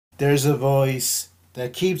There's a voice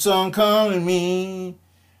that keeps on calling me.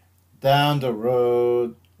 Down the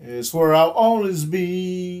road is where I'll always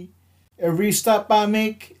be. Every stop I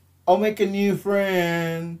make, I'll make a new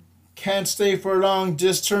friend. Can't stay for long,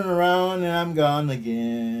 just turn around and I'm gone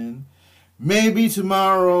again. Maybe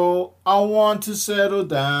tomorrow I'll want to settle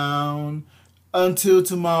down. Until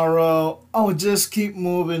tomorrow, I'll just keep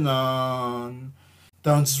moving on.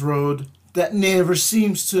 Down this road that never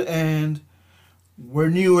seems to end, where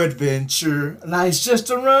new adventure lies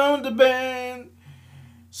just around the bend.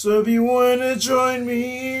 So if you wanna join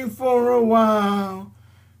me for a while,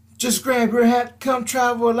 just grab your hat, come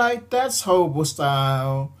travel like that's hobo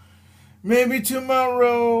style. Maybe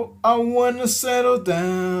tomorrow I wanna settle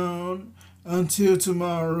down. Until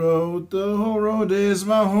tomorrow, the whole road is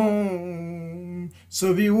my home.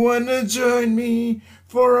 So if you wanna join me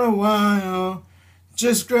for a while,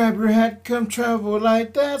 just grab your hat, come travel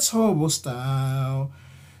like that's hobo style.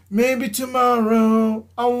 Maybe tomorrow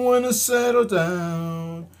I wanna settle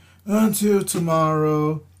down. Until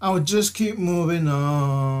tomorrow, I'll just keep moving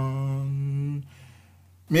on.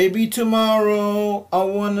 Maybe tomorrow I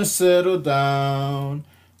wanna settle down.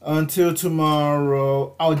 Until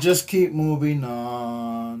tomorrow, I'll just keep moving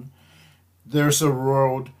on. There's a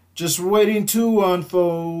world just waiting to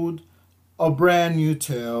unfold, a brand new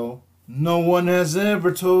tale no one has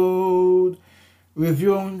ever told. If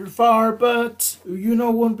you're under far, but you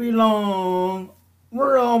know won't be long.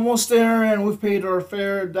 We're almost there and we've paid our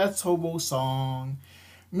fare, that's Hobo Song.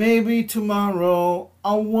 Maybe tomorrow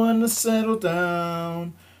I'll wanna settle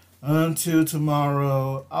down. Until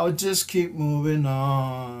tomorrow, I'll just keep moving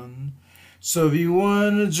on. So if you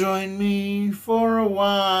wanna join me for a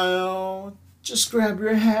while, just grab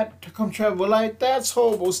your hat to come travel like that's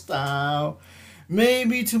hobo style.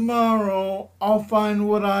 Maybe tomorrow I'll find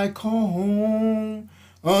what I call home.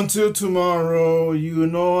 Until tomorrow, you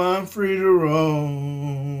know I'm free to roam.